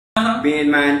being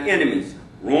mine enemies,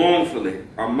 wrongfully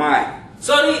or mighty.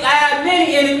 So I had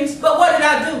many enemies, but what did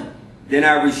I do? Then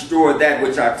I restored that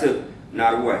which I took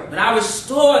not away. But I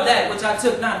restored that which I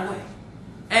took not away.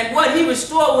 And what he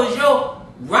restored was your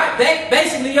right,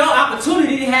 basically your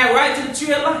opportunity to have right to the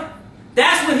tree of life.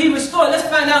 That's what he restored. Let's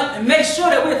find out and make sure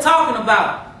that we're talking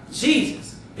about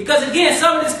Jesus. Because again,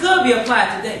 some of this could be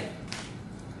applied today.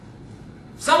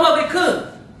 Some of it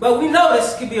could. But we know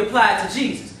this can be applied to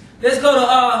Jesus. Let's go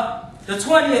to the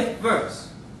 20th verse.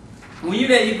 When you're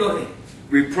there, you go ahead.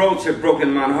 Reproach have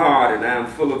broken my heart, and I am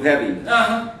full of heaviness.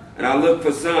 And I looked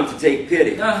for some to take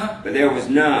pity, but there was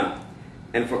none.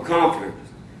 And for comfort,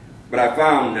 but I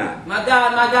found none. My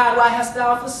God, why hast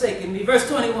thou forsaken me? Verse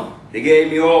 21. They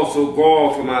gave me also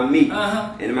gall for my meat,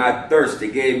 and in my thirst they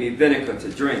gave me vinegar to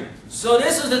drink. So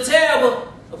this is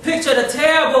a picture of the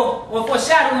terrible, or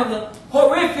foreshadowing of the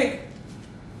horrific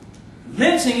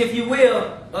lynching, if you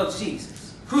will, of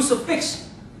Jesus. Crucifixion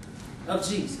of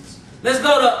Jesus. Let's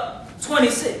go to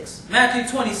 26, Matthew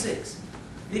 26.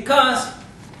 Because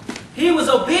he was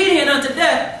obedient unto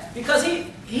death, because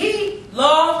he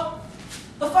loved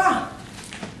the Father.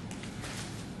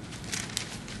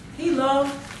 He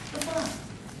loved the Father.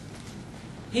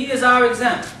 He is our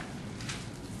example.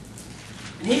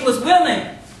 And he was willing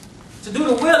to do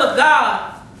the will of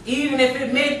God, even if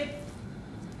it meant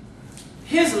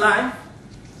his life,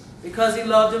 because he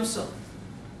loved him so.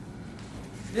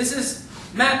 This is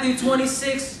Matthew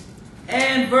 26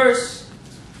 and verse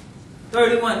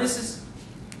 31. This is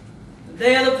the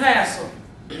day of the Passover.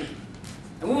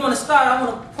 And we want to start, I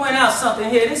want to point out something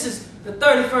here. This is the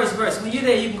 31st verse. When you're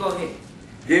there, you can go ahead.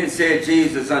 Then said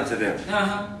Jesus unto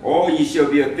them, all ye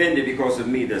shall be offended because of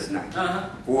me this night.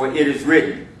 For it is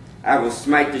written, I will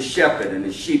smite the shepherd, and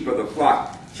the sheep of the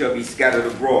flock shall be scattered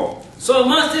abroad. So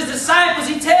amongst his disciples,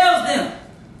 he tells them,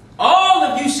 all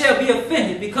of you shall be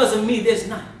offended because of me this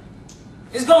night.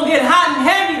 It's going to get hot and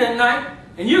heavy tonight,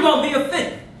 and you're going to be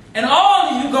offended. And all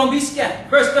of you are going to be scattered.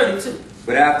 Verse 32.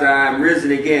 But after I am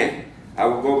risen again, I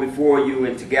will go before you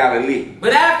into Galilee.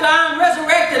 But after I am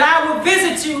resurrected, I will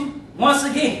visit you once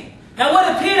again. And what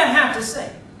did Peter have to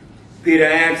say? Peter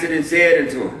answered and said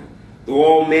unto him, though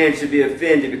all men should be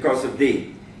offended because of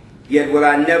thee, yet will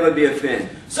I never be offended.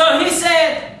 So he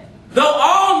said, though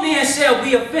all men shall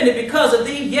be offended because of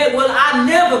thee, yet will I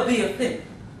never be offended.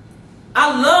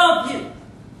 I love you.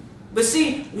 But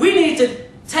see, we need to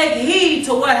take heed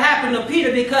to what happened to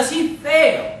Peter, because he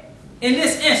failed in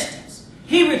this instance.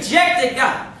 He rejected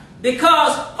God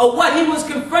because of what he was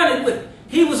confronted with.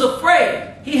 He was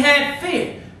afraid. He had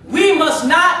fear. We must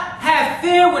not have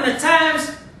fear when the times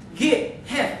get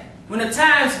heavy, when the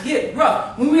times get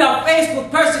rough, when we are faced with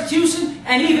persecution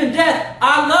and even death.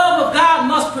 Our love of God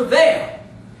must prevail.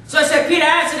 So it said, Peter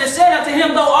answered and said unto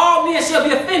him, though all men shall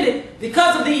be offended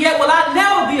because of thee, yet will I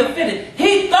never be offended.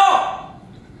 He thought,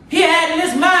 he had in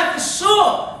his mind for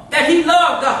sure that he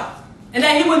loved God and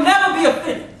that he would never be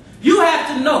offended. You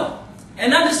have to know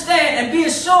and understand and be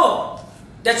assured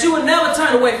that you will never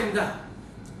turn away from God.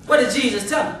 What did Jesus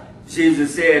tell him?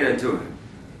 Jesus said unto him,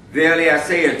 verily I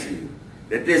say unto you,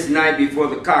 that this night before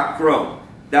the cock crow,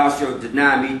 thou shalt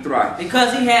deny me thrice.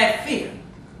 Because he had fear.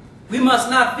 We must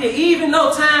not fear. Even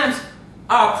though times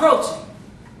are approaching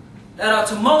that are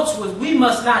tumultuous, we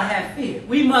must not have fear.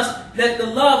 We must let the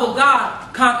love of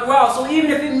God conquer all. So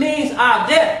even if it means our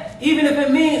death, even if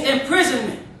it means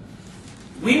imprisonment,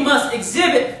 we must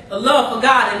exhibit a love for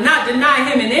God and not deny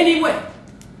him in any way.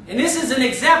 And this is an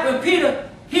example. In Peter,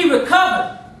 he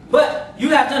recovered. But you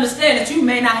have to understand that you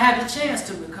may not have the chance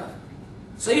to recover.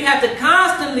 So you have to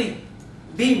constantly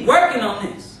be working on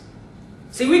this.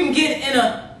 See, we can get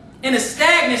in a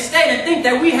stagnant state and think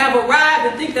that we have arrived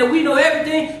and think that we know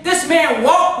everything. This man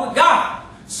walked with God,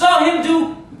 saw him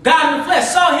do God in the flesh,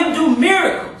 saw him do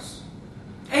miracles.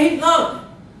 And he loved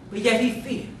him, but yet he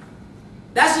feared.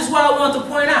 That's just what I want to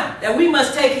point out, that we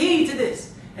must take heed to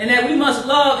this, and that we must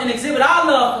love and exhibit our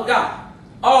love for God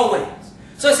always.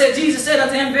 So it said, Jesus said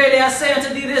unto him, verily I say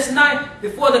unto thee this night,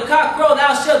 before the cock crow,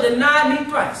 thou shalt deny me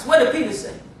thrice. What did Peter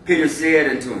say? Peter said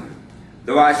unto him,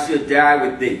 though I should die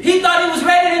with thee. He thought he was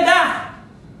ready to die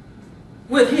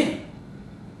with him.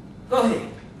 Go ahead.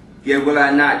 Yet will I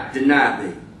not deny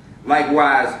thee.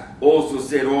 Likewise also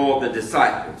said all the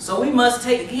disciples. So we must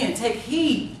take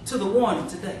heed to the warning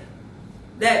today.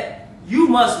 That you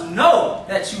must know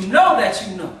that you know that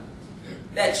you know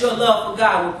that your love for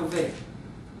God will prevail.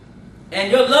 And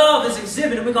your love is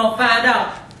exhibited, we're going to find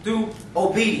out, through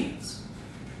obedience.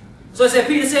 So it said,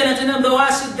 Peter said unto them, though I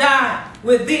should die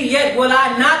with thee, yet will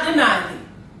I not deny thee.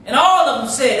 And all of them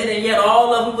said it, and yet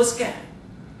all of them were scattered.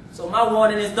 So my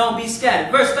warning is don't be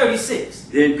scattered. Verse 36.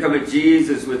 Then cometh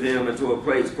Jesus with them into a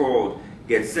place called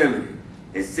Gethsemane,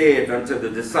 and said unto the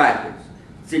disciples,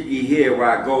 Sit ye here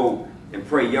while I go and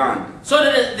pray yonder. So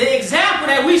the example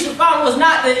that we should follow was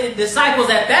not the disciples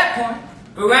at that point,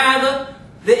 but rather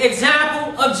the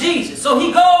example of Jesus. So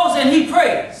he goes and he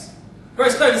prays.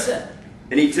 Verse 37.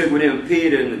 And he took with him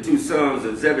Peter and the two sons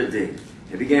of Zebedee,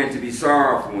 and began to be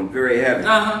sorrowful and very heavy.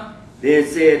 Then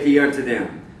said he unto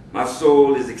them, My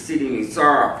soul is exceedingly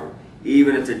sorrowful,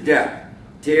 even unto death.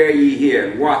 Tarry ye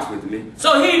here and watch with me.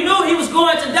 So he knew he was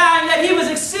going to die, and that he was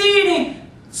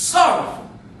exceeding sorrowful.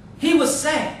 He was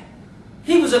sad.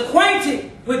 He was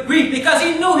acquainted with grief because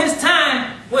he knew his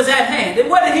time was at hand. And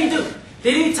what did he do?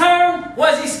 Did he turn?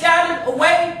 Was he scattered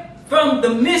away from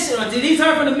the mission? Or did he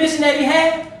turn from the mission that he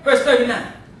had? Verse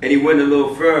 39. And he went a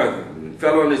little further and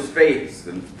fell on his face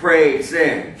and prayed,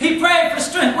 saying, He prayed for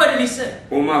strength. What did he say?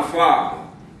 O my Father,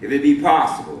 if it be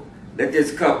possible, let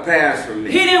this cup pass from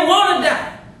me. He didn't want to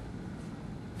die.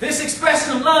 This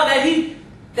expression of love that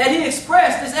he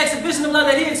expressed, this exhibition of love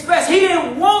that he expressed, he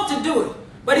didn't want to do it.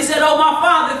 But he said, Oh my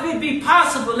Father, if it be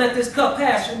possible, let this cup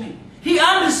pass from me. He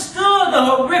understood the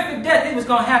horrific death he was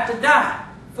going to have to die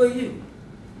for you.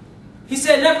 He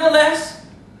said, Nevertheless,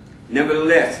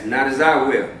 not as I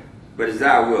will, but as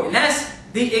I will. And that's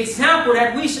the example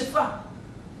that we should follow.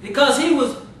 Because he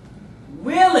was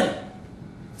willing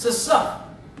to suffer,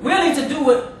 willing to do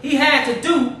what he had to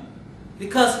do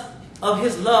because of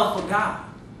his love for God.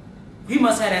 We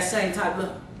must have that same type of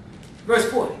love. Verse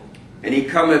 40. And he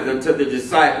cometh unto the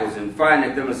disciples, and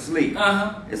findeth them asleep,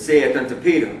 and saith unto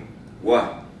Peter,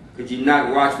 What? Could ye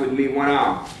not watch with me 1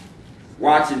 hour?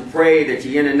 Watch and pray that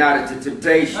ye enter not into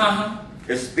temptation.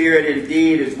 The spirit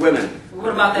indeed is willing.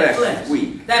 What about that flesh? Is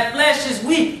weak. That flesh is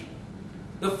weak.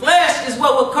 The flesh is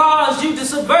what will cause you to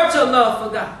subvert your love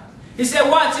for God. He said,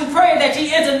 watch and pray that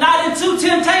ye enter not into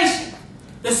temptation.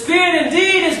 The spirit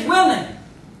indeed is willing,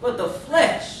 but the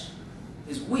flesh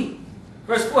is weak.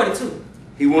 Verse 42.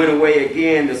 He went away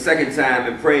again the second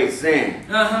time and prayed, saying,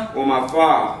 O my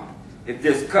Father, if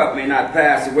this cup may not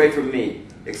pass away from me,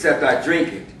 except I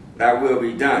drink it, thy will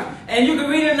be done. And you can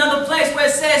read in another place where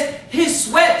it says, his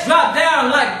sweat dropped down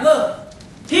like blood.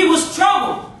 He was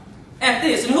troubled at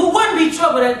this. And who wouldn't be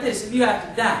troubled at this if you have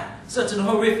to die such a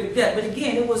horrific death? But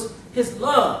again, it was his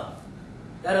love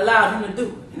that allowed him to do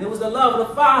it. And it was the love of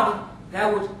the Father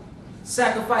that would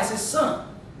sacrifice his Son.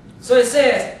 So it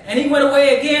says, and he went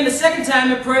away again the second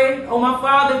time and prayed, O my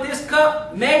Father, if this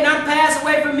cup may not pass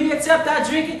away from me except I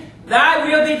drink it, thy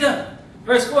will be done.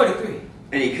 Verse 43.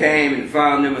 And he came and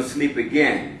found them asleep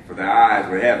again, for their eyes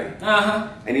were heavy.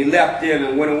 And he left them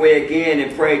and went away again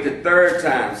and prayed the third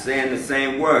time, saying the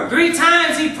same word. 3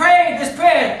 times he prayed this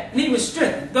prayer, and he was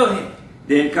strengthened. Go ahead.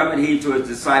 Then cometh he to his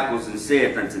disciples and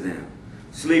saith unto them,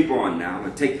 Sleep on now,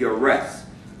 and take your rest.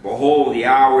 Behold, the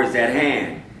hour is at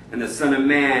hand, and the Son of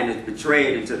Man is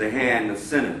betrayed into the hand of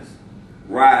sinners.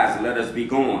 Rise, let us be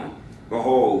going.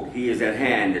 Behold, he is at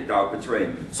hand that doth betray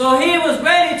me. So he was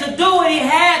ready to do what he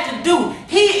had to do.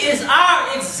 He is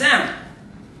our example.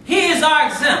 He is our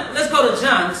example. Let's go to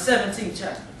John, the 17th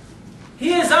chapter.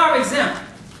 He is our example.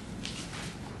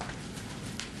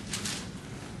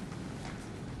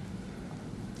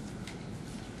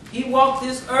 He walked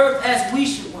this earth as we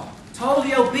should walk,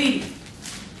 totally obedient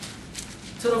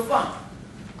to the Father.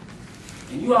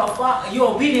 And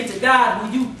you're obedient to God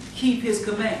when you keep his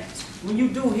commands, when you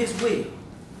do his will.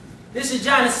 This is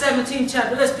John the 17th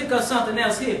chapter. Let's pick up something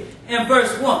else here in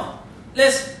verse 1.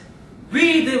 Let's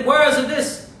read the words of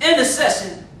this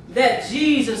intercession that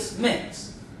Jesus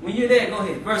makes. When you're there, go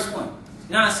ahead. Verse 1.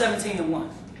 John 17 and 1.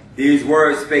 These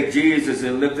words spake Jesus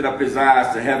and lifted up his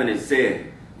eyes to heaven and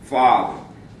said, Father,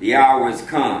 the hour is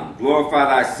come. Glorify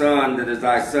thy Son, that as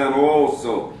thy Son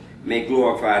also may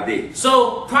glorify thee.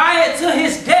 So prior to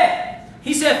his death,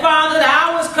 he said, Father, the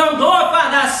hour is come.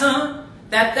 Glorify thy Son,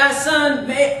 that thy Son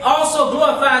may also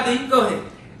glorify thee. Go ahead.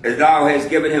 As thou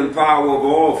hast given him power over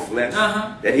all flesh,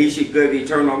 that he should give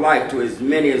eternal life to as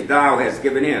many as thou hast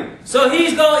given him. So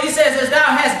he says, as thou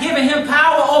hast given him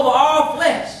power over all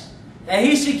flesh, that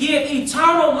he should give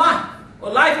eternal life,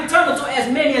 or life eternal to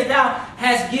as many as thou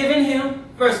hast given him.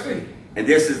 Verse 3. And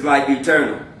this is life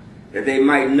eternal, that they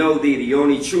might know thee, the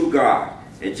only true God,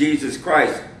 and Jesus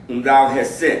Christ, whom thou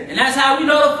hast sent. And that's how we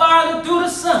know the Father through the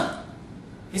Son.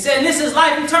 He said, and this is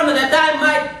life eternal, that thou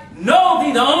might know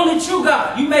thee, the only true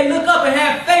God. You may look up and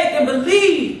have faith and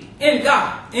believe in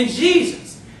God, in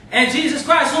Jesus, and Jesus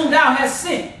Christ, whom thou hast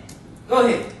sent. Go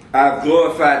ahead. I have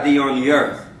glorified thee on the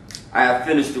earth. I have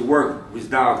finished the work which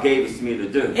thou gavest me to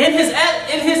do. In his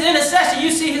intercession,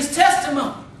 you see his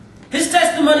testimony. His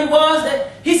testimony was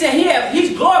that he said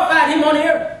he's glorified him on the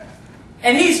earth.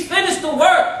 And he's finished the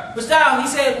work which thou, he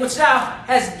said, which thou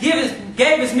hast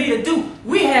gavest me to do.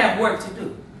 We have work to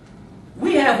do.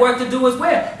 We have work to do as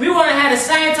well. We want to have the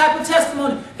same type of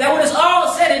testimony. That when it's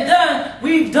all said and done,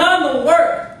 we've done the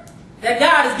work that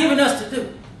God has given us to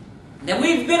do. That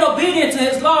we've been obedient to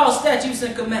his laws, statutes,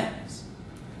 and commandments.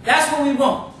 That's what we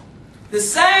want. The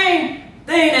same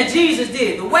thing that Jesus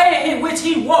did, the way in which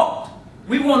he walked,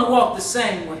 we want to walk the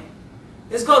same way.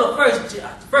 Let's go to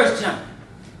 1 John.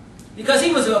 Because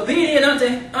he was obedient unto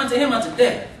him unto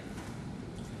death.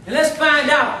 And let's find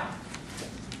out.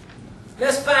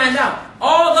 Let's find out.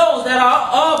 All those that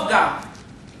are of God,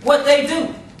 what they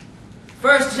do.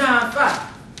 1 John 5.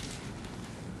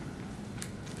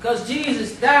 Because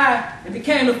Jesus died and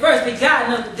became the first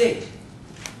begotten of the dead.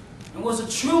 And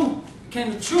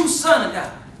became the true Son of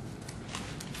God.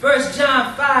 1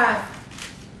 John 5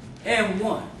 and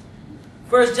 1.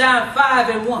 1 John 5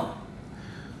 and 1.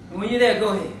 And when you're there, go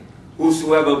ahead.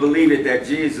 Whosoever believeth that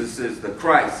Jesus is the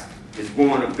Christ is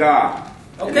born of God.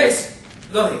 Okay,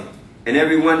 go ahead. And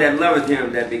everyone that loveth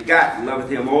him, that begot,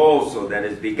 loveth him also, that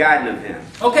is begotten of him.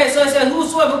 Okay, so it says,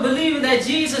 whosoever believeth that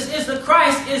Jesus is the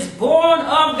Christ is born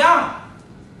of God.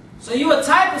 So you a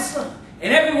type of son.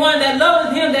 And everyone that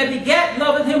loveth him, that begat,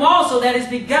 loveth him also, that is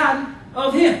begotten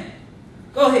of him.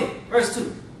 Go ahead, verse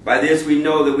 2. By this we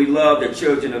know that we love the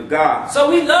children of God.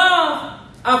 So we love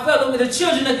our fellow with the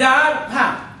children of God.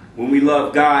 How? When we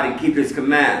love God and keep his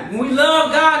commandments. When we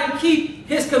love God and keep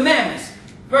his commandments.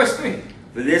 Verse 3.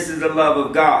 For this is the love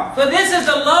of God. For this is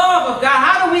the love of God.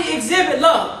 How do we exhibit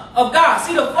love of God?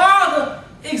 See, the Father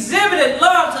exhibited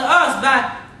love to us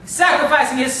by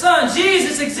sacrificing his Son.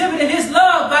 Jesus exhibited his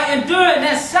love by enduring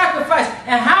that sacrifice.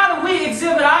 And how do we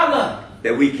exhibit our love?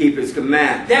 That we keep his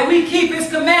commandments. That we keep his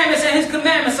commandments, and his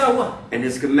commandments are what? And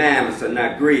his commandments are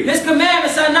not grievous. His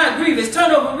commandments are not grievous.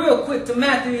 Turn over real quick to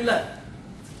Matthew 11.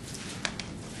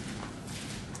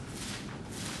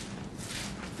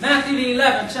 Matthew the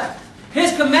 11th chapter.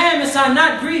 His commandments are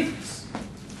not grievous.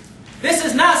 This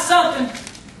is not something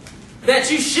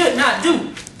that you should not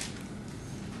do.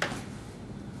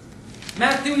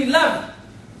 Matthew 11.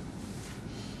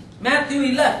 Matthew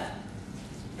 11.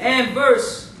 And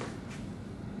verse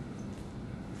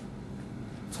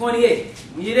 28.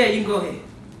 When you're there, you can go ahead.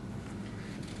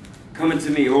 Come unto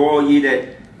me, all ye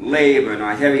that labor and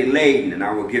are heavy laden, and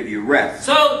I will give you rest.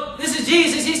 So, this is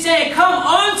Jesus. He's saying, come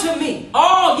unto me,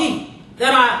 all ye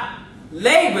that are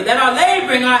laboring,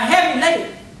 are heavy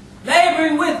laden.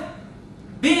 Laboring with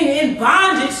being in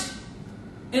bondage,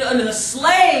 and a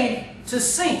slave to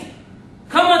sin.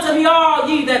 Come unto me, all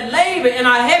ye that labor and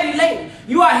are heavy laden.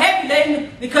 You are heavy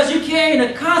laden because you're carrying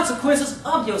the consequences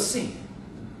of your sin.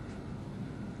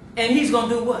 And he's going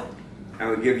to do what? I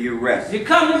will give you rest. You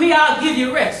come to me, I'll give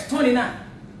you rest. 29.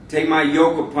 Take my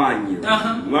yoke upon you.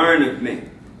 Learn of me.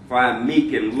 For I am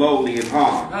meek and lowly in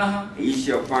heart. And ye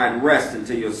shall find rest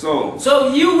unto your soul.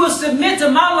 So you will submit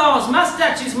to my laws, my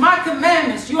statutes, my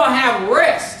commandments. You will have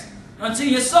rest unto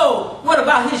your soul. What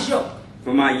about his yoke?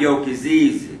 For my yoke is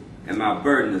easy and my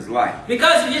burden is light.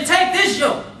 Because if you take this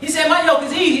yoke, he said my yoke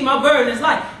is easy, my burden is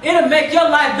light. It'll make your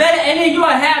life better, and then you will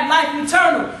have life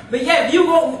eternal. But yet if you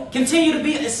will continue to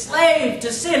be a slave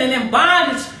to sin and in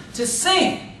bondage to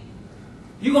sin,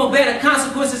 you're going to bear the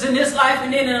consequences in this life,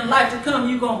 and then in the life to come,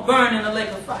 you're going to burn in the lake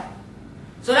of fire.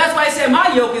 So that's why he said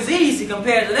my yoke is easy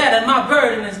compared to that, and my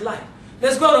burden is light.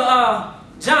 Let's go to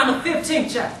John the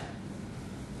 15th chapter.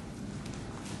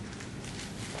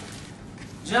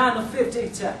 John the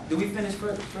 15th chapter. Did we finish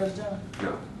first John? No.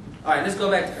 All right, let's go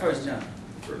back to 1 John.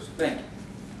 Thank you.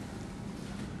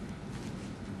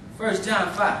 1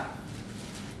 John 5.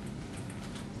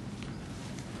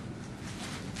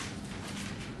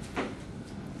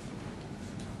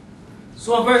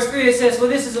 So in verse 3 it says, for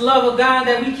this is the love of God,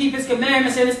 that we keep his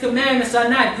commandments, and his commandments are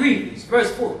not grievous.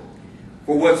 Verse 4.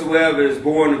 For whatsoever is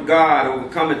born of God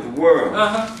overcometh the world.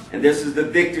 And this is the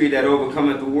victory that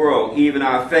overcometh the world, even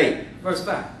our faith. Verse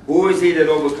 5. Who is he that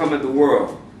overcometh the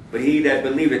world? But he that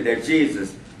believeth that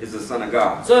Jesus is the Son of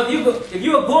God. So if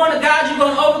you are born of God, you're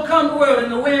going to overcome the world.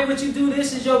 And the way in which you do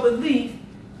this is your belief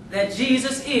that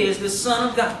Jesus is the Son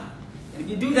of God. And if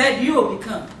you do that, you will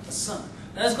become a son.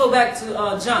 Now let's go back to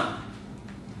John.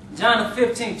 John the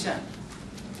 15th chapter.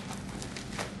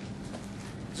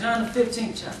 John the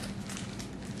 15th chapter.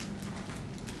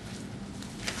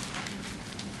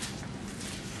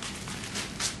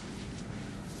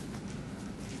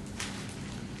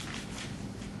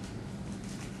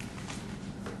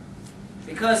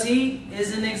 Because he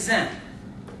is an example.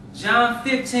 John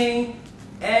 15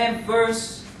 and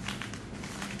verse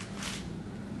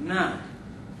 9.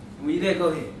 When you're there, go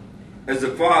ahead. As the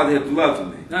Father hath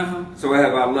loved me, so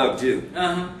have I loved you.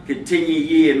 Continue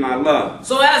ye in my love.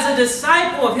 So as a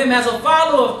disciple of him, as a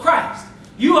follower of Christ,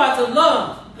 you are to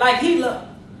love like he loved.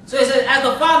 So he said, as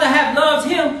the Father hath loved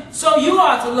him, so you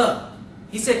are to love.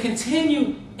 He said,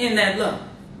 continue in that love.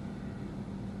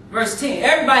 Verse 10.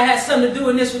 Everybody has something to do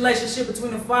in this relationship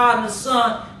between the Father and the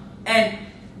Son and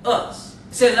us.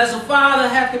 It says, as the Father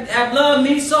hath loved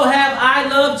me, so have I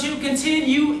loved you.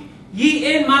 Continue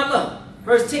ye in my love.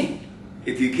 Verse 10.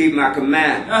 If you keep my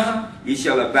commandments, ye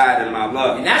shall abide in my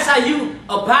love. And that's how you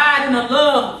abide in the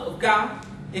love of God.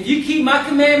 If you keep my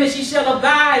commandments, ye shall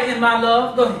abide in my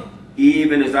love. Go ahead.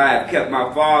 Even as I have kept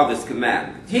my Father's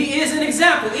commandments. He is an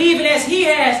example. Even as he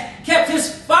has kept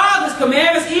his Father's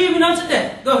commandments, even unto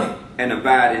death. Go ahead. And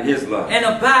abide in his love. And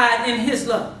abide in his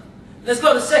love. Let's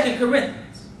go to 2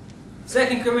 Corinthians. 2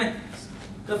 Corinthians,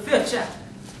 the 5th chapter.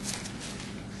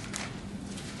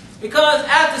 Because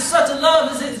after such a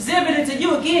love is exhibited to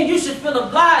you again, you should feel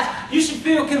obliged. You should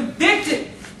feel convicted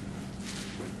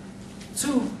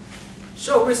to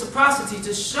show reciprocity,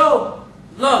 to show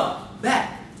love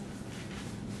back.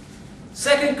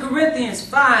 2 Corinthians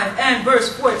 5 and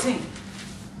verse 14.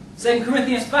 2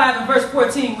 Corinthians 5 and verse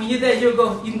 14. When you're there, you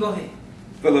can go ahead.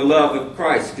 For the love of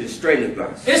Christ constraineth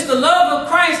us. It's the love of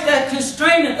Christ that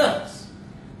constraineth us,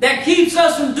 that keeps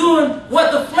us from doing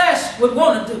what the flesh would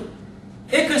want to do.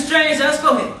 It constrains us.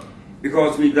 Go ahead.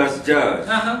 Because we thus judge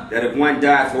that if one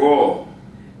died for all,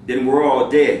 then we're all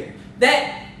dead.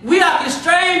 That we are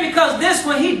constrained because this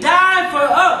one, he died for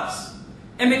us.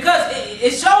 And because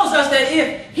it shows us that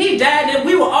if he died, then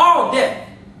we were all dead.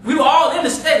 We were all in the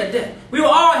state of death. We were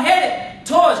all headed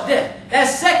towards death.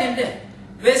 That's second death.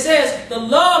 It says the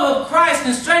love of Christ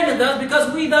constraineth us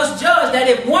because we thus judge that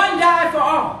if one died for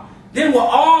all, then we're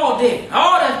all dead.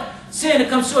 All that sin that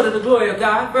comes short of the glory of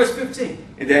God. Verse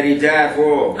 15. And that he died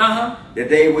for all, that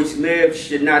they which live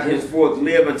should not henceforth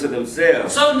live unto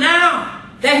themselves. So now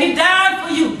that he died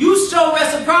for you, you show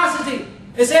reciprocity.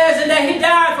 It says, and that he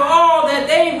died for all, that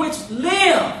they which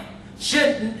live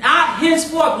should not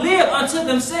henceforth live unto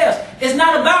themselves. It's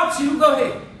not about you. Go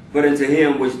ahead. But unto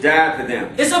him which died for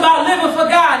them. It's about living for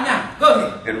God now. Go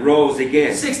ahead. And rose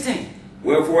again. 16.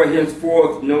 Wherefore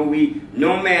henceforth know we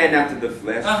no man after the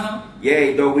flesh.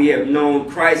 Yea, though we have known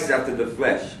Christ after the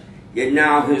flesh, yet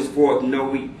now henceforth know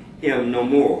we him no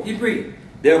more. You read.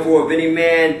 Therefore, if any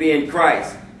man be in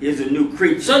Christ, he is a new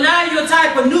creature. So now you're a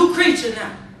type of new creature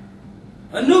now.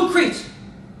 A new creature.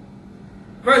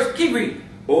 Verse, keep reading.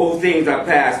 Old things are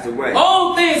passed away.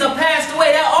 Old things are passed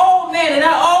away. That old man and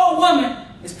that old woman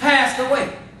is passed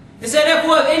away. It said,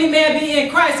 therefore, if any man be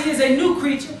in Christ, he is a new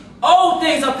creature. Old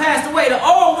things are passed away. The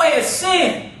old way of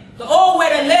sin, the old way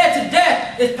that led to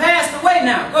death is passed away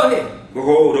now. Go ahead.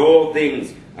 Behold, all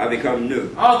things are become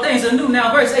new. All things are new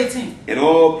now. Verse 18. And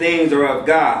all things are of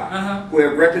God, who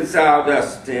have reconciled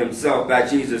us to himself by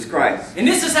Jesus Christ. And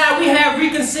this is how we have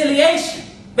reconciliation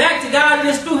back to God, and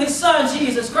it's through his Son,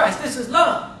 Jesus Christ. This is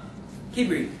love. Keep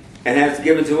reading. And has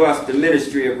given to us the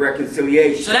ministry of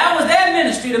reconciliation. So that was their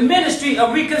ministry, the ministry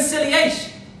of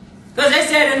reconciliation. Because they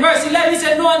said in verse 11, he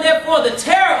said, knowing therefore the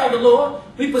terror of the Lord,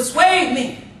 we persuade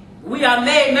me. We are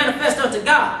made manifest unto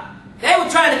God. They were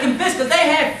trying to convince because they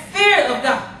had fear of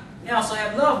God. They also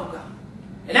had love of God.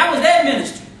 And that was their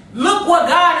ministry. Look what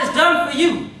God has done for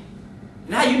you.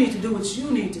 Now you need to do what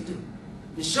you need to do.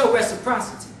 And show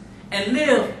reciprocity. And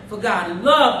live for God and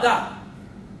love God.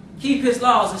 Keep his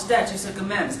laws and statutes and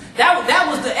commandments. That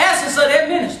was the essence of their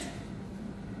ministry.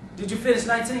 Did you finish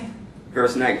 19?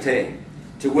 Verse 19.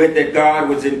 To wit that God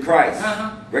was in Christ,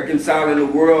 reconciling the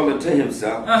world unto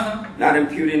himself, not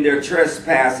imputing their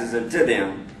trespasses unto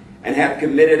them, and hath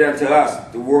committed unto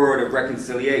us the word of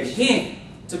reconciliation. Again,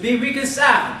 to be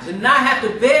reconciled, to not have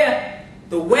to bear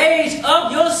the wage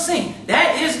of your sin.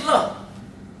 That is love.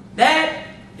 That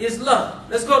is love.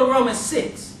 Let's go to Romans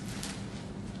 6.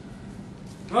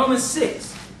 Romans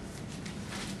 6.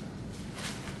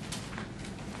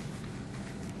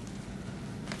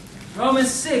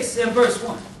 Romans 6 and verse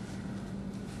 1.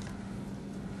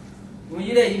 When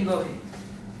you're there, you can go ahead.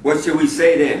 What shall we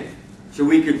say then? Shall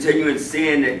we continue in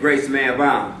sin that grace may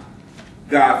abound?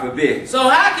 God forbid. So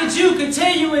how could you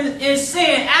continue in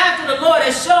sin after the Lord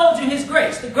has showed you his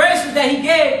grace? The grace was that he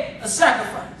gave a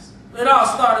sacrifice. It all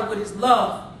started with his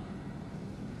love.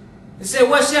 It said,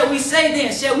 what shall we say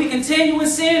then? Shall we continue in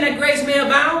sin that grace may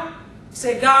abound? He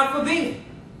said, God forbid.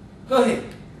 Go ahead.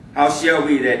 How shall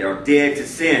we that are dead to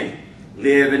sin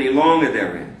live any longer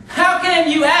therein? How can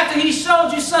you, after he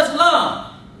showed you such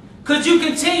love, could you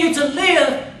continue to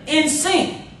live in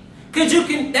sin? That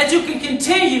you can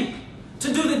continue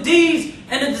to do the deeds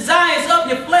and the desires of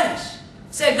your flesh?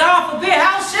 Said, God forbid,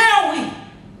 how shall we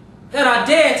that are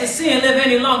dead to sin live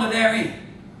any longer therein?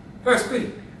 Verse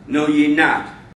 3. Know ye not